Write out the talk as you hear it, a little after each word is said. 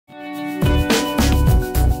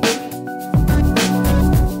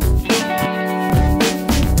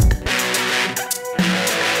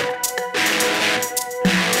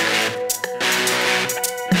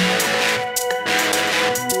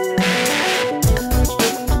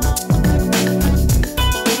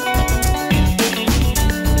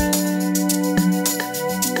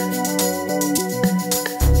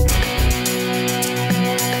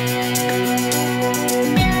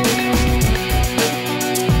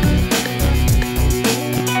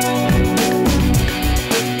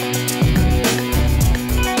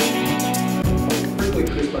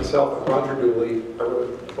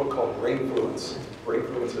or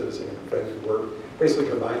influences in things. We're basically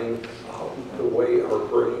combining the way our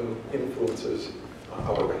brain influences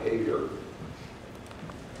our behavior.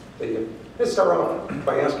 Let's start off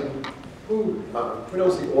by asking, who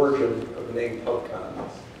knows the origin of the name PubCon?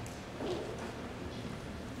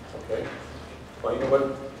 Okay. Well, you know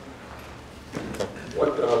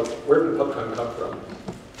where did PubCon come from?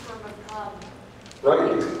 From a pub.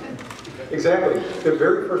 Right. Exactly. The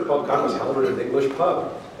very first PubCon was held at an English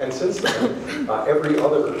pub. And since then, every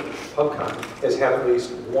other PubCon has had at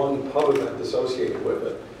least one pub event associated with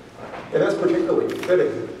it. And that's particularly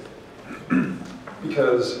fitting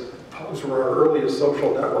because pubs were our earliest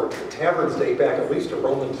social network. Taverns date back at least to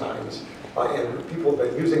Roman times, and people have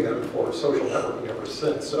been using them for social networking ever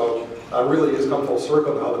since. So really it's come full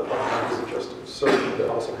circle now that PubCon isn't just a social, but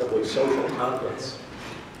also heavily social conference.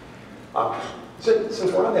 Since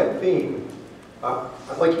we're on that theme,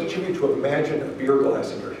 I'd like each of you to imagine a beer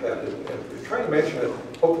glass in your head. And try to imagine it.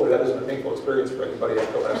 Hopefully that isn't a painful experience for anybody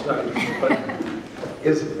after last night. But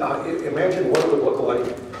imagine what it would look like,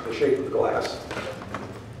 the shape of the glass.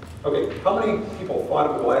 Okay, how many people thought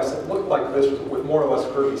of a glass that looked like this with more or less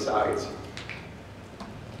curvy sides?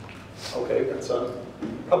 Okay, that's how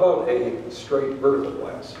about a straight vertical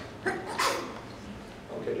glass?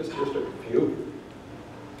 Okay, just a few.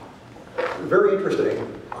 Very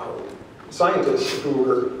interesting. Scientists who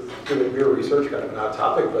were doing beer research, kind of an odd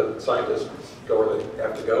topic, but scientists go where they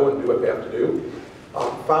have to go and do what they have to do,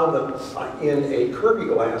 found that in a curvy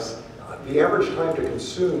glass, the average time to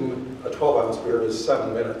consume a 12-ounce beer is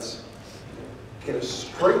 7 minutes. In a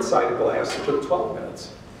straight-sided glass, it took 12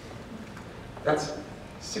 minutes. That's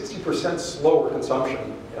 60% slower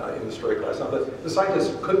consumption in the straight glass. Now, the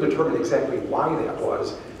scientists couldn't determine exactly why that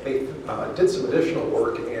was. They did some additional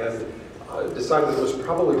work and decided it was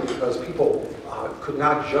probably because people could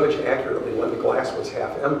not judge accurately when the glass was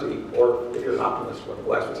half empty, or if you're an optimist, when the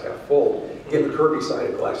glass was half full. In the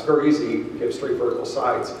curvy-sided glass, very easy, you have straight vertical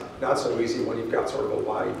sides. Not so easy when you've got sort of a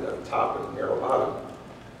wide top and narrow bottom.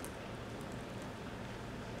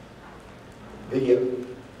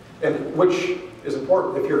 And which is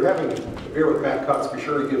important. If you're having a beer with Matt Cutts, be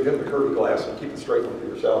sure you give him the curvy glass and keep the straight one for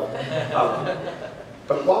yourself.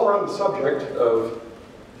 But while we're on the subject of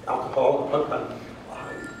alcohol and PubCon,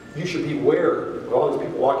 you should be aware of all these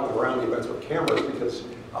people walking around the events with cameras, because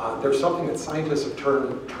there's something that scientists have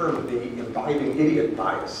termed the imbibing idiot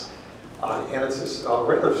bias. And it's this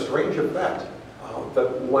rather strange effect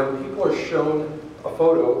that when people are shown a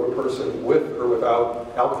photo of a person with or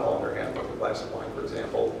without alcohol in their hand, like a glass of wine, for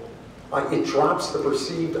example, it drops the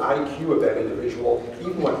perceived IQ of that individual,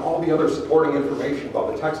 even when all the other supporting information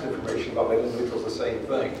about the text information about that individual is the same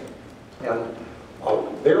thing. And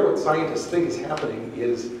there, what scientists think is happening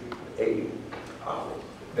is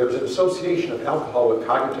there's an association of alcohol with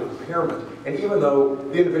cognitive impairment, and even though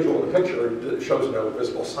the individual in the picture shows no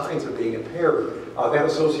visible signs of being impaired, that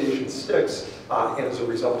association sticks, and as a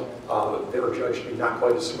result, they're judged to be not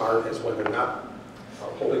quite as smart as when they're not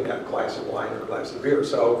holding that glass of wine or glass of beer.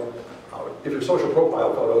 So, if your social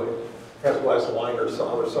profile photo has a glass of wine or some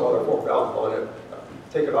other form of alcohol in it,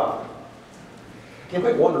 take it off. You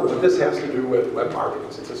might wonder what this has to do with web marketing,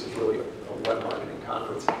 since this is really a web marketing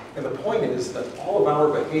conference. And the point is that all of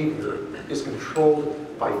our behavior is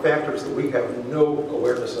controlled by factors that we have no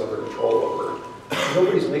awareness of or control over.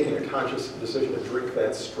 Nobody's making a conscious decision to drink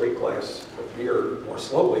that straight glass of beer more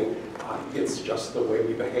slowly. It's just the way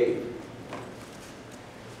we behave.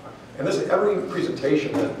 And every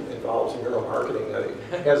presentation that involves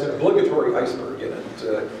neuromarketing has an obligatory iceberg in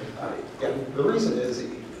it. And the reason is,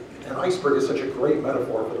 an iceberg is such a great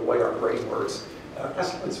metaphor for the way our brain works.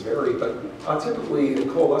 Estimates vary, but typically they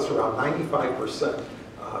coalesce around 95%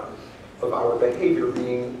 of our behavior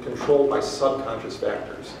being controlled by subconscious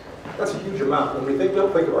factors. That's a huge amount. When we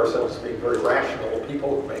don't think of ourselves as being very rational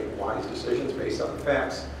people who make wise decisions based on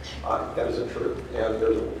facts, that isn't true. And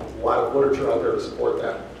there's a lot of literature out there to support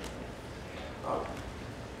that.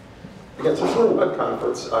 Again, since we're a web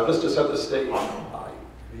conference, just to set the stage,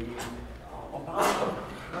 the amount of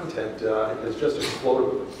content has just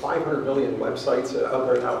exploded. 500 million websites out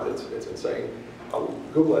there now. It's insane.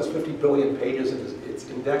 Google has 50 billion pages in its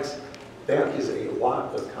index. That is a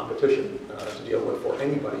lot of competition to deal with for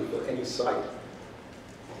anybody, for any site.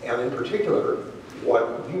 And in particular,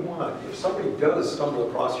 what you want, if somebody does stumble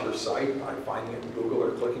across your site by finding it in Google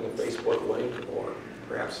or clicking a Facebook link, or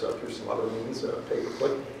perhaps through some other means,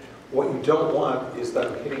 pay-per-click, what you don't want is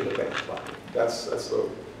them hitting the back button. That's the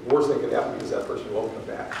worst thing that could happen, because that person won't come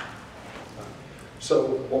back. So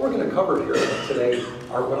what we're going to cover here today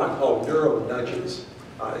are what I call neuro nudges.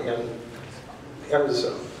 And as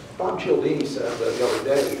Bob Cialdini said the other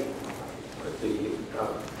day, the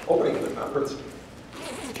opening of the conference,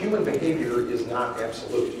 human behavior is not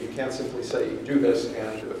absolute. You can't simply say, do this,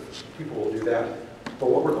 and people will do that. But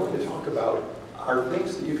what we're going to talk about are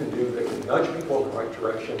things that you can do that can nudge people in the right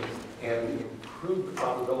direction and improve the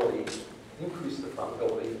probability, increase the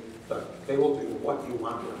probability that they will do what you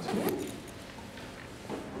want them to do.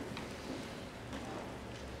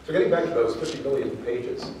 So getting back to those 50 million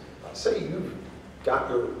pages, say you've got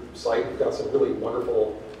your site, you've got some really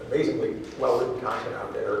wonderful, amazingly well-written content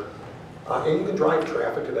out there, and you can drive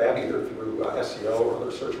traffic to that either through SEO or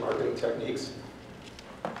other search marketing techniques.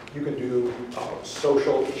 You can do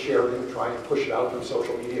social sharing, try and push it out through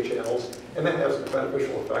social media channels, and that has a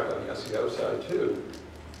beneficial effect on the SEO side too.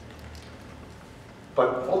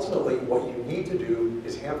 But ultimately, what you need to do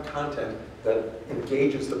is have content that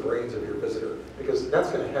engages the brains of your visitor, because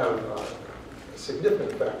that's going to have a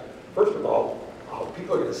significant effect. First of all,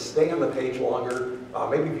 people are going to stay on the page longer,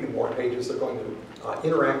 maybe view more pages, they're going to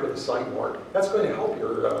interact with the site more. That's going to help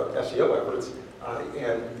your SEO efforts,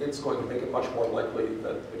 and it's going to make it much more likely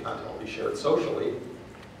that the content will be shared socially.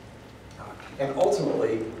 And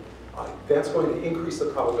ultimately, that's going to increase the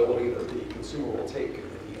probability that the consumer will take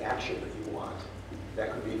the action that you want.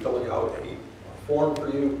 That could be filling out a form for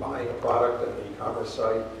you, buying a product on an e-commerce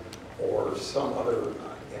site, or some other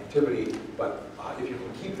activity. But if you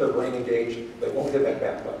can keep their brain engaged, they won't hit that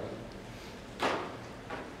back button.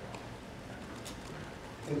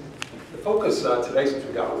 And the focus today, since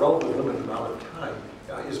we've got a relatively limited amount of time,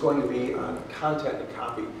 is going to be on content and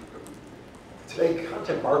copy. Today,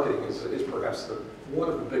 content marketing is perhaps one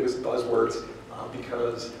of the biggest buzzwords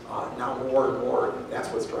because now more and more, that's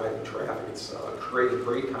what's driving traffic. It's creating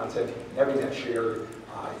great content, having that shared,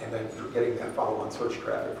 and then getting that follow-on search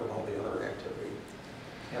traffic from all the other activity.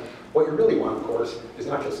 And what you really want, of course, is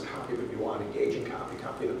not just copy, but you want engaging copy,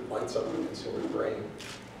 copy that lights up the consumer's brain.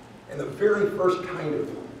 And the very first kind of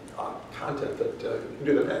content that you can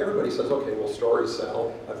do that, everybody says, okay, well, stories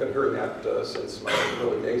sell. I've been hearing that since my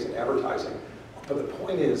early days in advertising. But the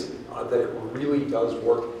point is that it really does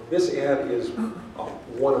work. This ad is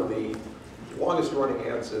one of the longest running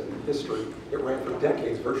ads in history. It ran for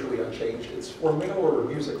decades, virtually unchanged. It's for mail order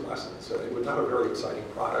music lessons. It was not a very exciting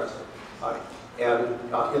product. And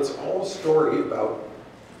it's all a story about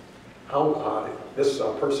how this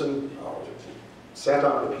person sat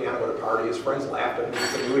down at a piano at a party, his friends laughed at him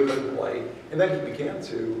because they knew he couldn't play, and then he began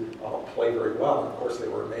to play very well, and of course they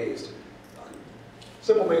were amazed.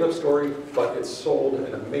 Simple made-up story, but it sold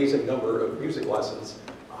an amazing number of music lessons.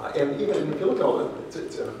 And even if you look at all of it,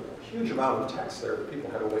 it's a huge amount of text there that people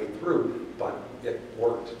had to wade through, but it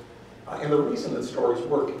worked. And the reason that stories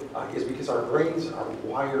work is because our brains are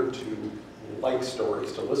wired to like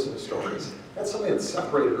stories, to listen to stories. That's something that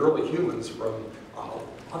separated early humans from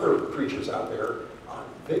other creatures out there.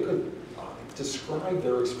 They could describe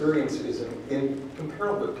their experiences in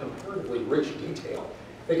comparatively rich detail.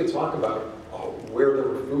 They could talk about where there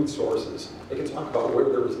were food sources. They could talk about where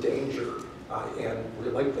there was danger and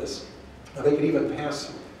relate this. They could even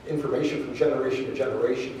pass information from generation to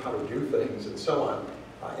generation, how to do things and so on.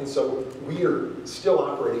 And so we are still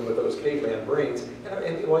operating with those caveman brains,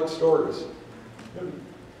 and they like stories.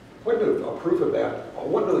 Quite a bit of proof of that.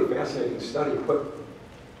 One really fascinating study put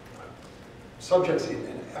subjects in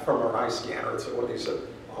an fMRI scanner. It's one of these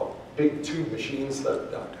big tube machines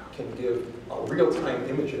that can give real-time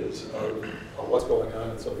images of what's going on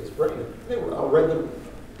in somebody's brain. And they read them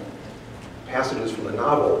passages from the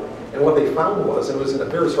novel, and what they found was, and it was in a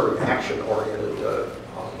very sort of action-oriented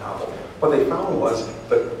novel, what they found was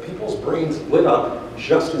that people's brains lit up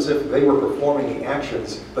just as if they were performing the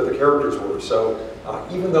actions that the characters were. So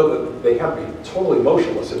even though they had to be totally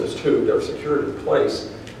motionless in this tube, they were secured in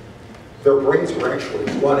place, their brains were actually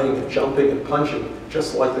running and jumping and punching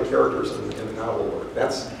just like the characters in the novel were.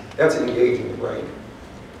 That's engaging the brain.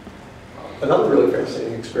 Another really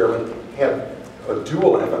fascinating experiment had a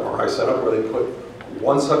dual fMRI setup where they put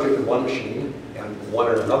one subject in one machine and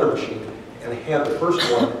one in another machine, and had the first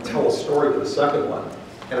one tell a story to the second one.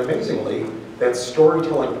 And amazingly, that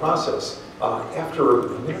storytelling process, after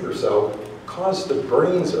a minute or so, caused the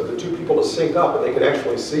brains of the two people to sync up, and they could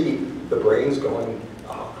actually see the brains going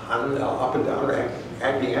up and down,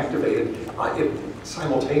 or being activated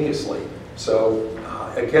simultaneously. So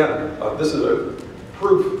again, this is a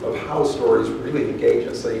proof of how stories really engage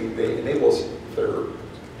us. They enable us, if they're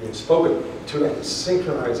being spoken, to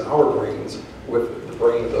synchronize our brains with the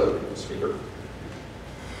brain of the speaker.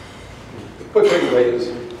 The quick takeaway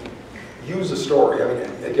is use a story. I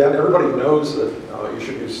mean, again, everybody knows that you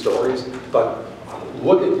should use stories, but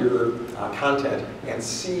look at your content and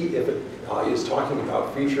see if it is talking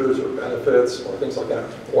about features or benefits or things like that,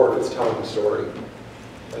 or if it's telling a story.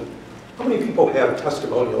 And how many people have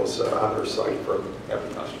testimonials on their site from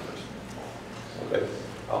happy customers? Okay,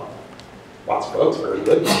 lots of folks, very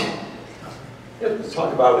good. Let's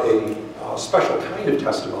talk about a special kind of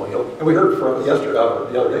testimonial. And we heard from the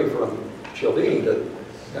other day from Cialdini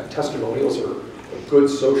that testimonials are a good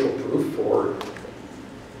social proof for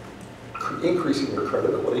increasing your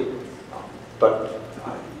credibility. But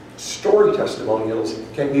story testimonials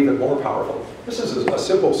can be even more powerful. This is a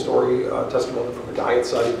simple story testimonial from a diet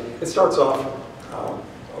site. It starts off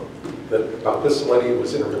about this lady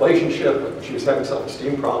was in a relationship, but she was having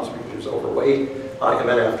self-esteem problems because she was overweight. And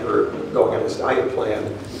then after going on this diet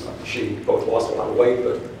plan, she both lost a lot of weight,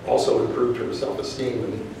 but also improved her self-esteem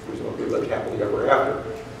and presumably lived happily ever after.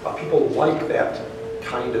 People like that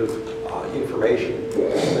kind of information.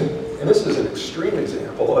 And this is an extreme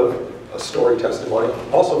example of a story testimonial,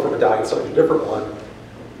 also from a diet site, a different one,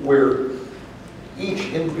 where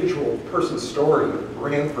each individual person's story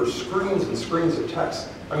ran for screens and screens of text.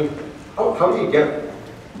 I mean, how do you get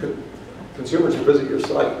consumers who visit your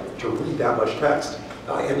site to read that much text?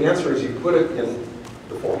 And the answer is you put it in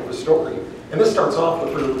the form of a story. And this starts off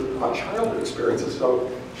with her childhood experiences.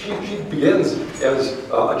 So she begins as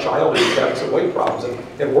a child who's having some weight problems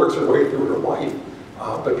and works her way through her life.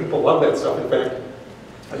 But people love that stuff. In fact,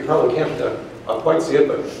 you probably can't quite see it,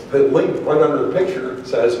 but the link right under the picture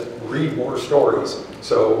says, read more stories.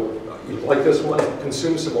 So you like this one,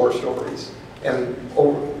 consume some more stories. And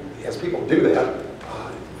as people do that,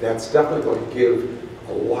 that's definitely going to give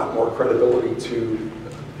a lot more credibility to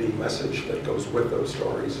the message that goes with those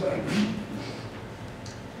stories.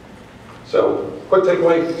 So, quick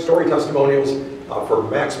takeaway, story testimonials for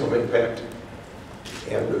maximum impact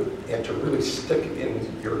and to really stick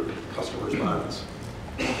in your customers' minds.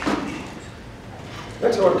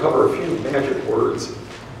 Next, I want to cover a few magic words.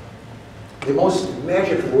 The most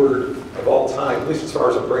magic word of all time, at least as far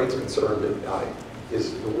as our brain's concerned,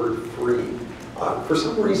 is the word free. For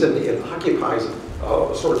some reason, it occupies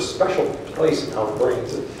a sort of special place in our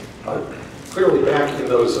brains. Clearly, back in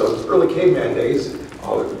those early caveman days,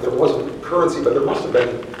 there wasn't currency, but there must have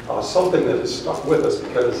been something that has stuck with us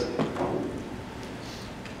because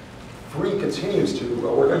free continues to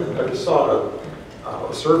work. I just saw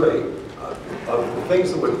a survey of the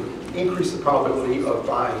things that would increase the probability of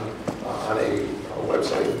buying on a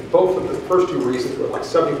website. Both of the first two reasons were like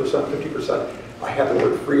 70%, 50%. I had the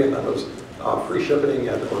word free in those. Free shipping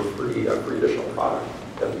and or free additional product.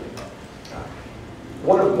 And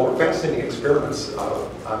one of the more fascinating experiments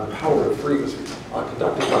on the power of free was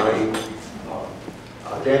conducted by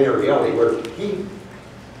Dan Ariely, where he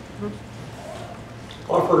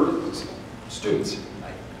offered students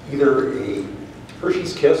either a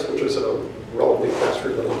Hershey's Kiss, which is a relatively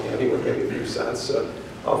fast-free little candy with maybe a few cents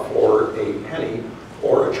for a penny,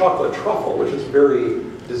 or a chocolate truffle, which is a very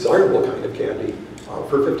desirable kind of candy,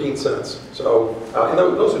 for 15 cents. So, and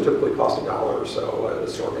those would typically cost $1 or so at a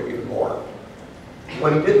store, maybe even more.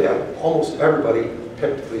 When he did that, almost everybody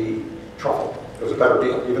picked the truffle. It was a better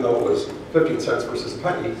deal, even though it was 15 cents versus a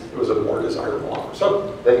penny, it was a more desirable offer.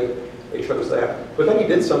 So they chose that. But then he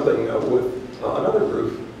did something with another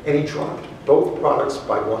group, and he dropped both products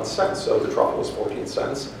by 1 cent. So the truffle was 14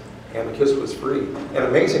 cents, and the Kiss was free. And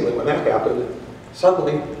amazingly, when that happened,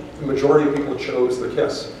 suddenly the majority of people chose the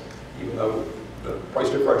Kiss, even though the price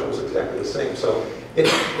differential was exactly the same. So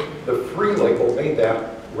the free label made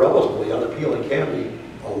that relatively unappealing candy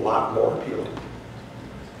a lot more appealing.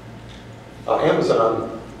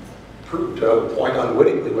 Amazon proved a point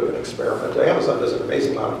unwittingly with an experiment. Amazon does an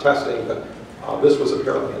amazing amount of testing, but this was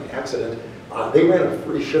apparently an accident. They ran a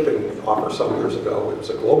free shipping offer some years ago. It was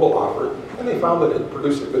a global offer, and they found that it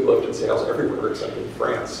produced a good lift in sales everywhere except in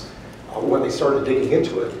France. When they started digging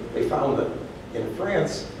into it, they found that in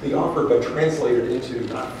France, the offer had been translated into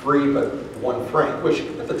not free, but 1 franc, which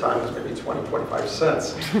at the time was maybe 20, 25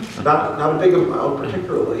 cents. Not a big amount,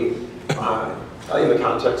 particularly in the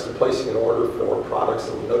context of placing an order for products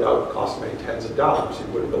that would no doubt cost many tens of dollars. You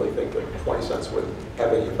wouldn't really think that 20 cents would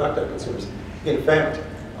have any effect on consumers. In fact,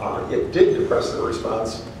 it did depress their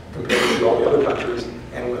response compared to all the other countries,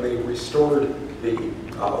 and when they restored the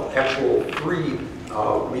actual free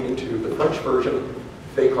meaning to the French version,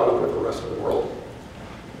 they caught up with the rest of the world.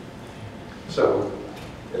 So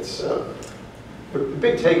it's the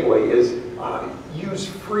big takeaway is use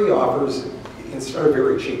free offers instead of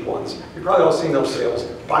very cheap ones. You've probably all seen those sales.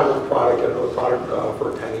 Buy one product, get another product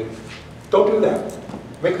for a penny. Don't do that.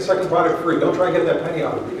 Make the second product free. Don't try and get that penny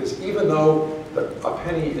out of it, because even though a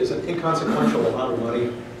penny is an inconsequential amount of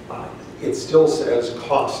money, it still says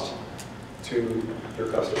cost to your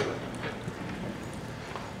customer.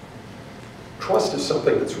 Trust is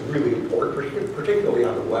something that's really important, particularly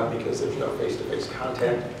on the web, because there's no face-to-face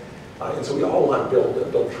contact. And so we all want to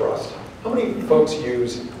build trust. How many folks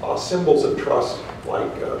use symbols of trust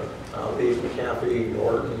like Bees McAfee,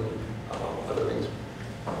 Norton, other things,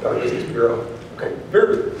 Better Business Bureau? Okay,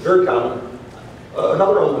 very, very common.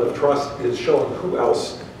 Another element of trust is showing who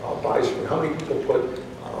else buys from you. How many people put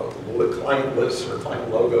client lists or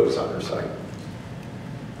client logos on their site?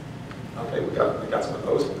 Okay, we got some of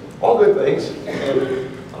those. All good things, and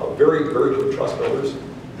very, very good trust builders.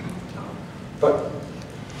 But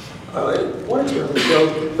one experiment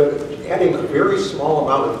showed that adding a very small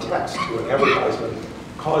amount of text to an advertisement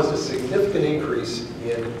caused a significant increase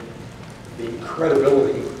in the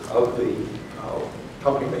credibility of the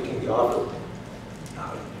company making the offer.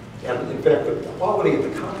 And in fact, the quality and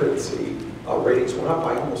the competency ratings went up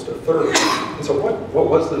by almost a third. And so what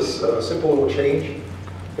was this simple little change?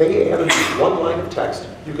 They added one line of text: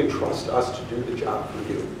 you can trust us to do the job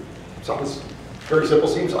for you. Sounds very simple,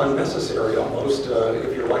 seems unnecessary almost.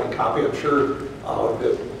 If you're writing copy, I'm sure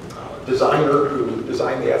the designer who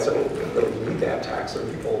designed the ad said, well, we need that text so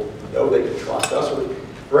people know they can trust us. Or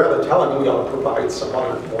rather than telling them we ought to provide some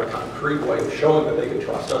other more concrete way of showing that they can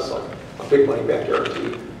trust us, like a big money back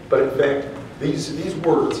guarantee. But in fact, these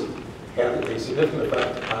words had a significant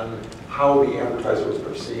effect on how the advertiser was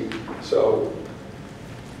perceived. So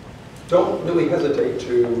don't really hesitate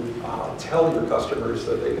to tell your customers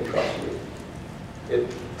that they can trust you.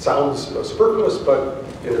 It sounds superfluous, but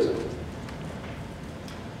it isn't.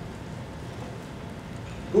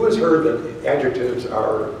 Who has heard that adjectives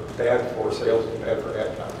are bad for sales and bad for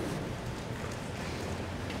ad copy?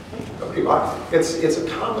 Okay, it's a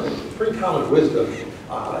pretty common wisdom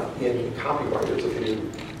in copywriters. If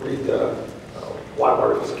you read a lot of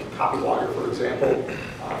articles like Copywire, for example,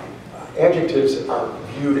 adjectives are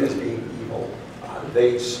viewed as being evil.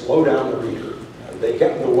 They slow down the reader. They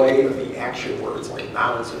get in the way of the action words like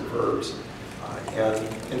nouns and verbs. And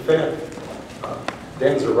in fact,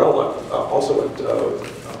 Dan Zarella, also at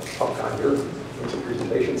PubCon here, in some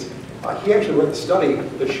presentations, he actually read a study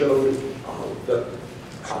that showed that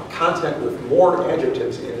content with more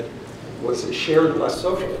adjectives in it was shared less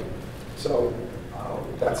socially. So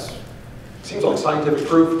that's seems like scientific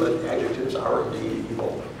proof that adjectives are indeed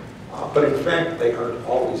evil. But in fact, they aren't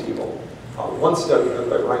always evil. One study done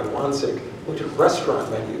by Ryan Wansink looked at restaurant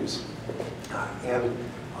menus and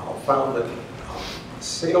found that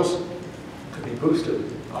sales could be boosted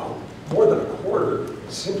more than a quarter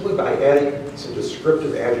simply by adding some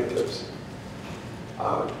descriptive adjectives.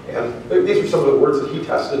 And these are some of the words that he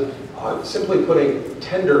tested. Simply putting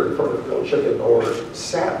tender in front of grilled chicken or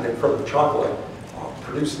satin in front of chocolate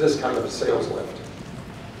produced this kind of sales lift.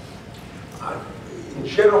 In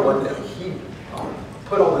general, when he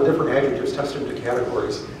put all the different adjectives, tested into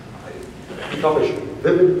categories, he felt they should be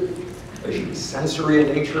vivid, they should be sensory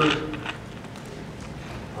in nature,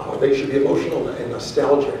 they should be emotional and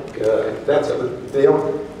nostalgic. That's it.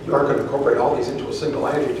 You aren't going to incorporate all these into a single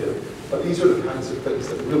adjective, but these are the kinds of things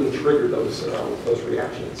that really trigger those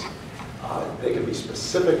reactions. They can be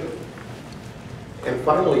specific. And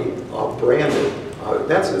finally, branding.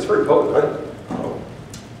 It's very potent.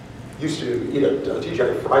 I used to eat at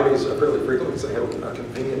TGI Fridays fairly frequently because they had a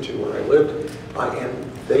convenient to where I lived.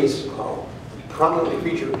 And they prominently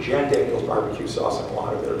featured Jack Daniel's barbecue sauce in a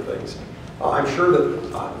lot of their things. I'm sure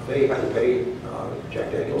that they had to pay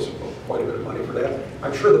Jack Daniel's quite a bit of money for that.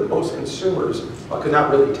 I'm sure that most consumers could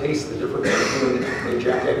not really taste the difference between a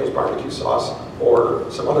Jack Daniel's barbecue sauce or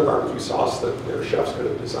some other barbecue sauce that their chefs could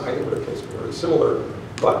have designed. It would have tasted very similar.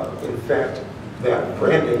 But in fact, that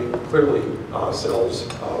branding clearly sells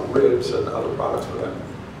ribs and other products for them.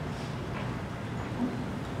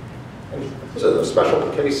 And this is a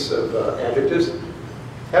special case of adjectives.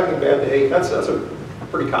 Having a bad day, that's a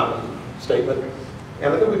pretty common statement.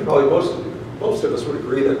 And I think we probably, most of us would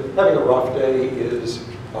agree that having a rough day is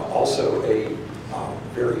also a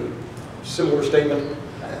very similar statement,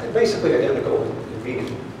 and basically identical in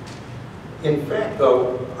meaning. In fact,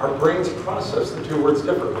 though, our brains process the two words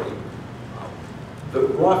differently. The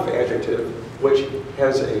rough adjective, which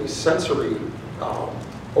has a sensory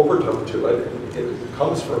overtone to it, and it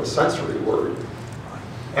comes from a sensory word,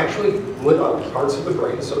 actually lit up parts of the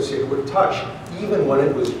brain associated with touch, even when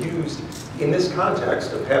it was used in this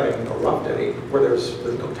context of having a rough day where there's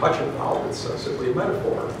no touch involved. It's simply a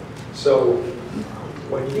metaphor. So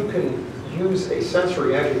when you can use a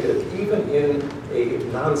sensory adjective even in a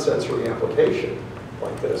non-sensory application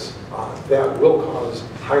like this, that will cause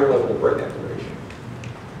higher level brain activation.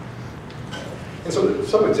 And so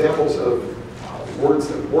some examples of words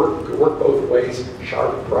that could work both ways: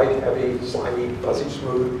 sharp, bright, heavy, slimy, fuzzy,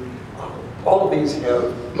 smooth. All of these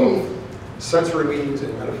have both sensory meanings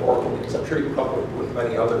and metaphorical meanings. I'm sure you can come up with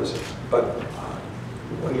many others, but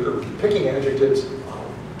when you're picking adjectives,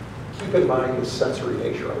 keep in mind the sensory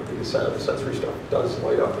nature of it, because the sensory stuff does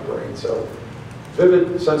light up the brain. So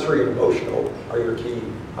vivid, sensory, and emotional are your key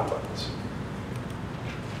hot buttons.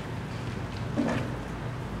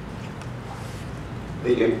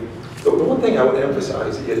 The one thing I would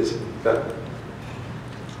emphasize is that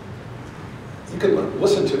you can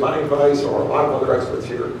listen to my advice or a lot of other experts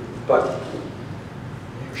here, but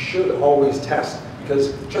you should always test,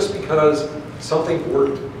 because just because something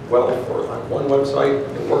worked well on one website,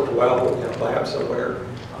 it worked well in a lab somewhere,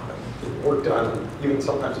 it worked on even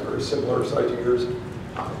sometimes a very similar site to yours,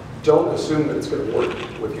 don't assume that it's going to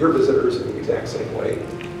work with your visitors in the exact same way.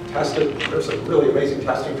 Test it. There's some really amazing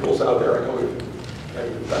testing tools out there. I know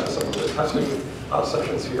we've done some of the testing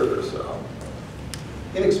sessions here. There's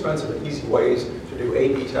inexpensive and easy ways to do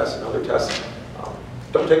A/B tests and other tests.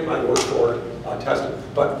 Don't take my word for it, test it,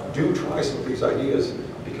 but do try some of these ideas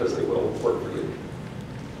because they will work for you.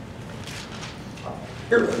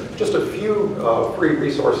 Here, just a few free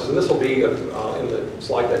resources, and this will be in the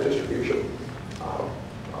slide deck distribution.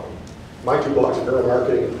 My two blogs are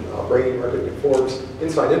Neuromarketing and Brainy Marketing and Forbes.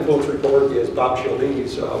 Inside Influence Report is Bob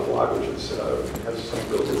Cialdini's blog, which is, has some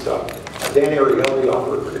really good stuff. Dan Ariely,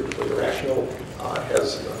 author of Predictably Irrational,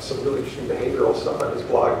 has some really interesting behavioral stuff on his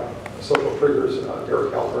blog. Social Triggers,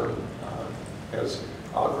 Derek Halpern has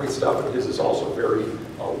great stuff, and his is also very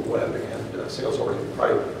web and sales-oriented.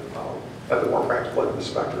 Probably at the more practical end of the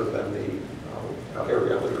spectrum than the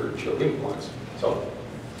Ariely or Cialdini blogs. So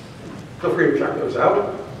feel free to check those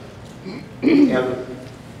out. And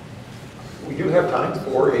we do have time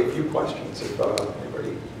for a few questions if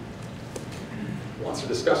anybody wants to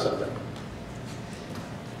discuss something.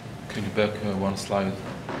 Can you back one slide?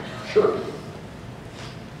 Sure.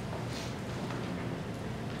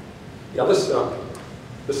 Yeah,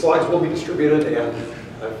 the slides will be distributed, and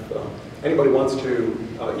if anybody wants to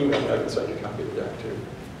email me, I can send you a copy of the deck too.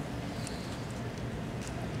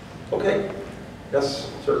 Okay. Yes,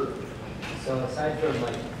 sir. So aside from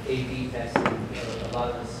like A/B testing, a lot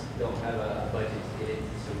of us don't have a budget to get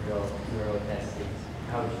into some real neuro testing.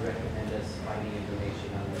 How would you recommend us finding information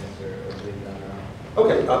on this or doing it on our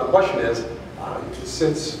own? Okay, the question is,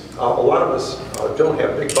 since a lot of us don't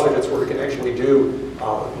have big budgets where we can actually do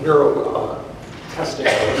neuro testing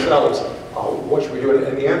ourselves, what should we do?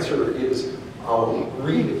 And the answer is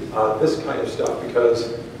read this kind of stuff,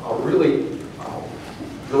 because really,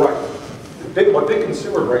 you're right. What big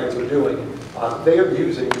consumer brands are doing, they are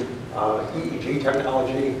using EEG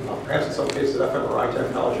technology, perhaps in some cases fMRI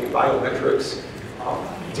technology, biometrics,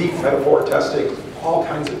 deep metaphor testing, all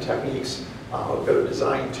kinds of techniques that are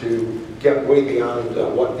designed to get way beyond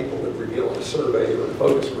what people would reveal in a survey or a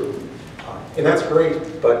focus group. And that's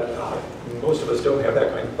great, but most of us don't have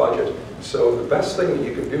that kind of budget. So the best thing that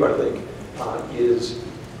you can do, I think, is,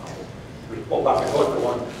 well, not for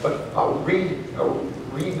one, but read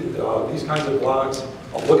these kinds of blogs,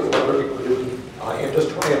 look at what other people are doing, and just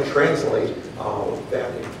try and translate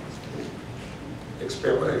that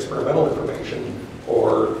experimental information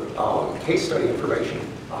or case study information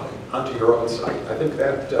onto your own site. I think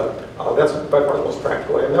that that's by far the most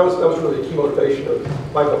practical, and that was really the key motivation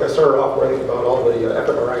of my book. I started off writing about all the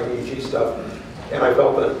fMRI and EEG stuff, and I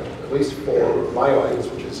felt that, at least for my audience,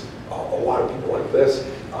 which is a lot of people like this,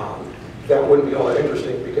 that wouldn't be all that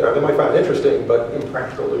interesting, because they might find it interesting, but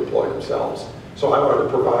impractical to employ themselves. So I wanted to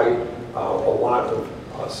provide a lot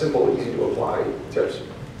of simple, easy to apply tips.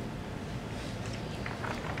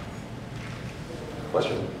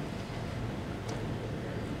 Question?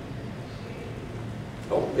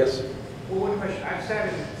 Oh, yes? Well, one question. I've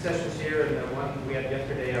sat in sessions here, and the one we had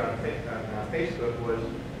yesterday on Facebook was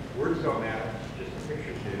words don't matter, just a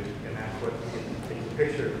picture do, and that's what gets a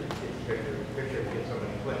picture gets so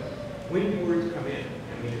many clicks. When do words come in?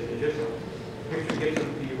 I mean, is it just a picture gets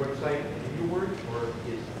them to your website and your words, or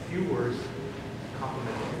is a few words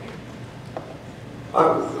complement the picture?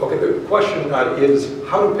 Okay, the question is,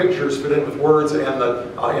 how do pictures fit in with words? And in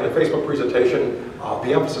a Facebook presentation,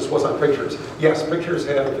 the emphasis was on pictures. Yes, pictures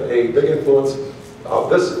have a big influence.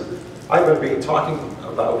 I've been talking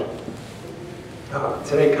about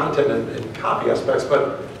today content and copy aspects,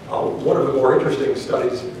 but one of the more interesting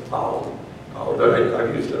studies that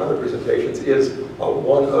I've used in other presentations is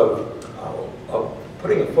one of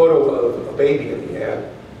putting a photo of a baby in the ad,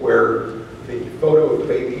 where the photo of the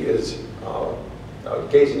baby is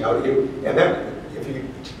gazing out at you, and then if you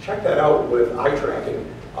check that out with eye tracking,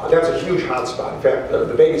 That's a huge hotspot. In fact,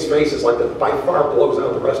 the baby's face is like by far blows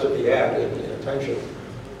out the rest of the ad in attention.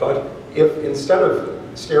 But if instead of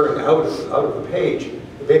staring out of the page,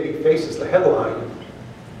 the baby faces the headline,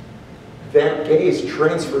 that gaze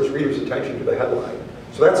transfers readers' attention to the headline.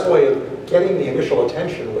 So that's a way of getting the initial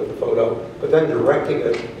attention with the photo, but then directing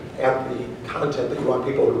it at the content that you want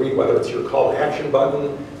people to read, whether it's your call to action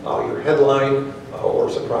button, your headline, or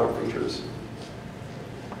some product features.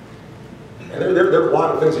 And there are a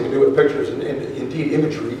lot of things you can do with pictures, and indeed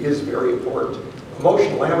imagery is very important.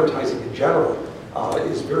 Emotional advertising in general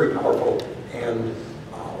is very powerful, and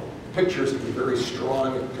pictures can be very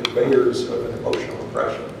strong conveyors of an emotional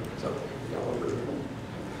impression.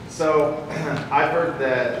 So I've heard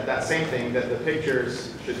that same thing, that the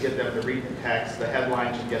pictures should get them to read the text, the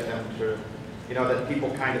headline should get them to, that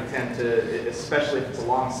people kind of tend to, especially if it's a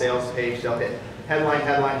long sales page, they'll hit headline,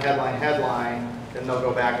 headline, headline, headline, then they'll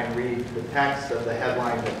go back and read the text of the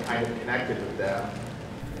headline that kind of connected with them.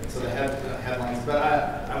 So the headlines, but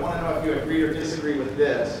I want to know if you agree or disagree with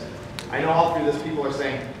this. I know all through this people are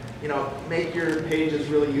saying, make your pages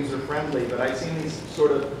really user-friendly, but I've seen these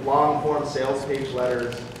sort of long-form sales page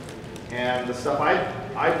letters, and the stuff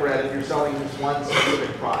I've read, if you're selling just one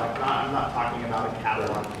specific product, I'm not talking about a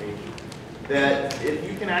catalog page, that if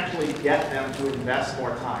you can actually get them to invest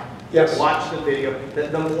more time, yes, watch the video,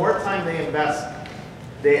 that the more time they invest,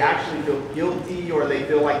 they actually feel guilty or they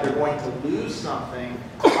feel like they're going to lose something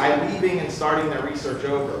by leaving and starting their research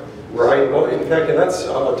over. Right. Well, in fact, and that's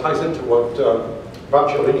ties into what Bob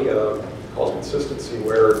Cialdini calls consistency,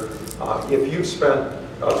 where if you spent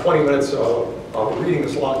 20 minutes reading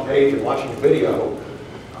this long page and watching the video,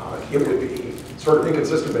 it would be sort of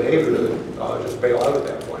inconsistent behavior to just bail out at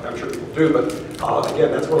that point. I'm sure people do, but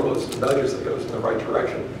again, that's one of those nudges that goes in the right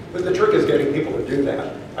direction. But the trick is getting people to do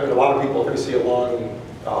that. I mean, a lot of people, if they see a long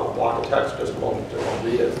block of text, just won't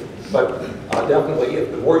read it. But definitely,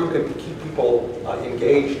 the more you can keep people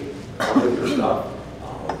engaged with your stuff,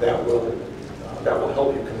 that will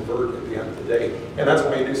help you convert at the end of the day. And that's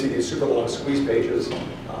why you do see these super long squeeze pages.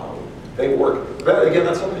 They work. But again,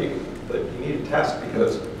 that's something that you need to test,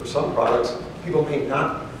 because for some products, people may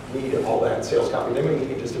not need all that sales copy. They may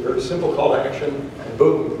need just a very simple call to action, and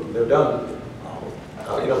boom, they're done.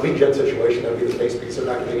 In a lead gen situation, that would be the case because they're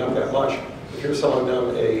not giving up that much. If you're selling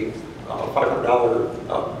them a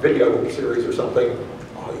 $500 video series or something,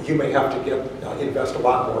 you may have to invest a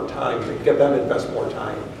lot more time. You get them to invest more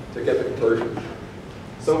time to get the conversion.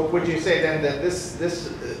 So would you say then that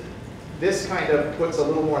this kind of puts a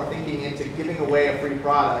little more thinking into giving away a free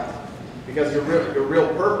product, because your real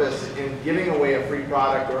purpose in giving away a free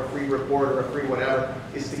product or a free report or a free whatever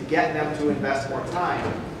is to get them to invest more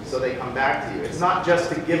time so they come back to you. It's not just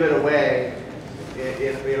to give it away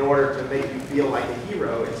in order to make you feel like a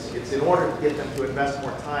hero. It's in order to get them to invest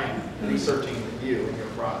more time researching you and your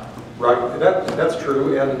product. Right, that's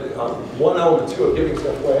true. And one element too of giving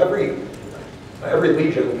stuff away, every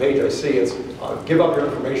lead gen page I see, it's give up your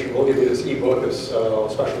information, we'll give you this ebook, this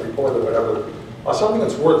special report or whatever. Something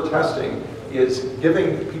that's worth testing is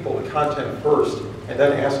giving people the content first and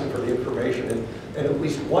then asking for the information. And at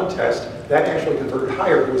least one test, that actually converted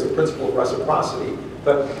higher. It was the principle of reciprocity.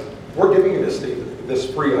 But we're giving you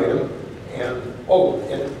this free item, and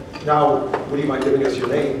now would you mind giving us your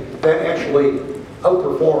name? That actually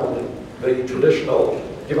outperformed the traditional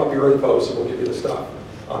give up your info so we'll give you the stuff,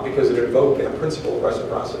 because it invoked that principle of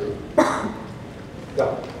reciprocity.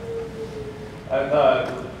 Yeah.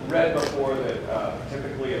 I've read before that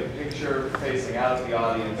typically a picture facing out to the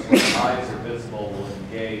audience where the eyes are visible will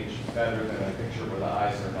engage better than a picture where the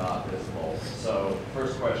eyes are not visible. So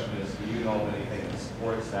first question is, do you know of anything that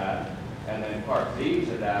supports that? And then part B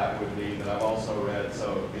to that would be that I've also read,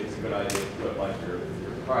 so it's a good idea to put like your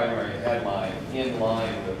primary headline in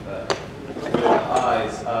line with the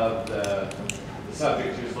eyes of the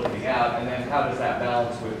subject who's looking out, and then how does that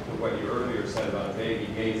balance with what you earlier said about a baby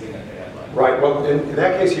gazing at the headline? Right, well, in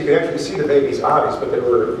that case, you could actually see the baby's eyes, but they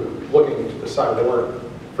were looking to the side. They weren't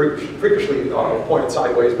freakishly pointed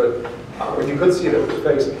sideways, but you could see the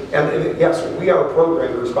face. And yes, we are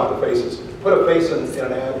programmed to respond to faces. Put a face in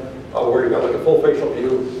an ad where you've got like a full facial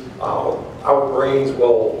view, our brains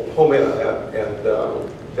will home in on that, and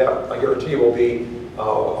that, I guarantee you, will be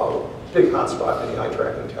a big hotspot in the eye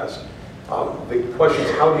tracking test. The question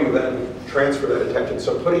is, how do you then transfer that attention?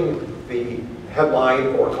 So putting the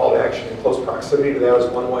headline or call to action in close proximity to that is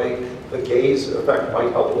one way. The gaze effect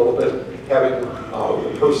might help a little bit. Having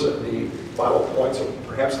the model point, so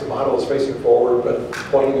perhaps the model is facing forward but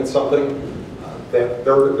pointing at something. That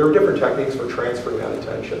there are different techniques for transferring that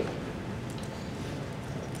attention.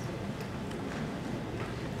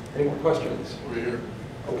 Any more questions? Over here.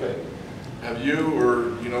 Okay. Have you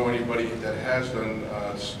or you know anybody that has done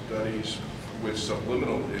studies with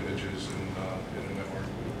subliminal images in a network,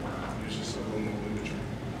 uses subliminal imagery?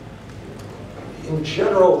 In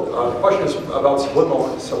general, the question is about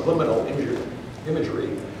subliminal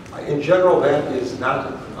imagery. In general, that is not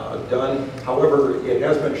done. However, it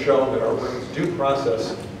has been shown that our brains do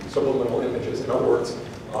process subliminal images. In other words,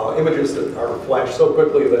 images that are flashed so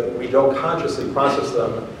quickly that we don't consciously process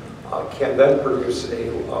them can then produce a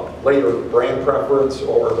later brand preference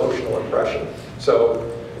or emotional impression. So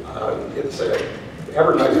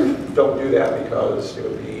advertisers don't do that because it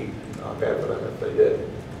would be bad for them if they did.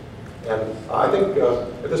 And I think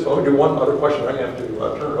at this point, we'll do one other question. I'm going to have to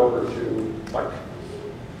turn it over to Mike.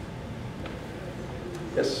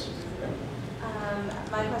 Yes?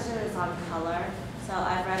 My question is on color. So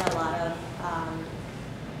I've read a lot of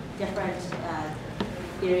different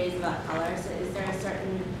theories about color. So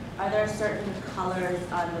are there certain colors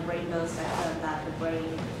on the rainbow spectrum that the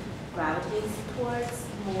brain gravitates towards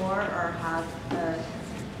more or has a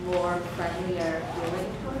more friendlier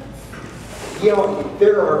feeling towards? You know,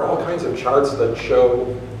 there are all kinds of charts that show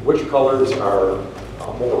which colors are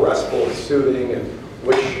more restful and soothing and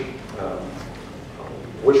which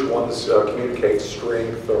ones communicate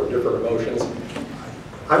strength or different emotions.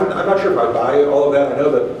 I'm not sure if I buy all of that. I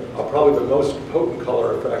know that probably the most potent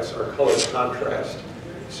color effects are color contrast.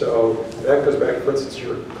 So that goes back, for instance,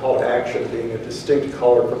 your call to action being a distinct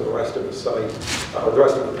color from the rest of the site, or the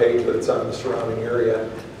rest of the page that it's on the surrounding area.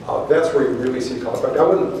 That's where you really see color effect. I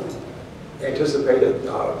wouldn't anticipate it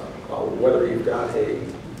whether you've got a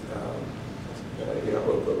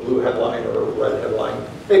blue headline or a red headline.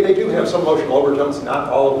 They do have some emotional overtones. Not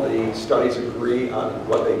all of the studies agree on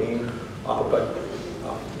what they mean, but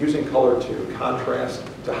using color to contrast,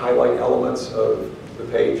 to highlight elements of the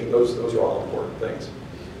page, those are all important things.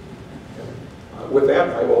 With that,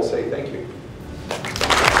 I will say thank you.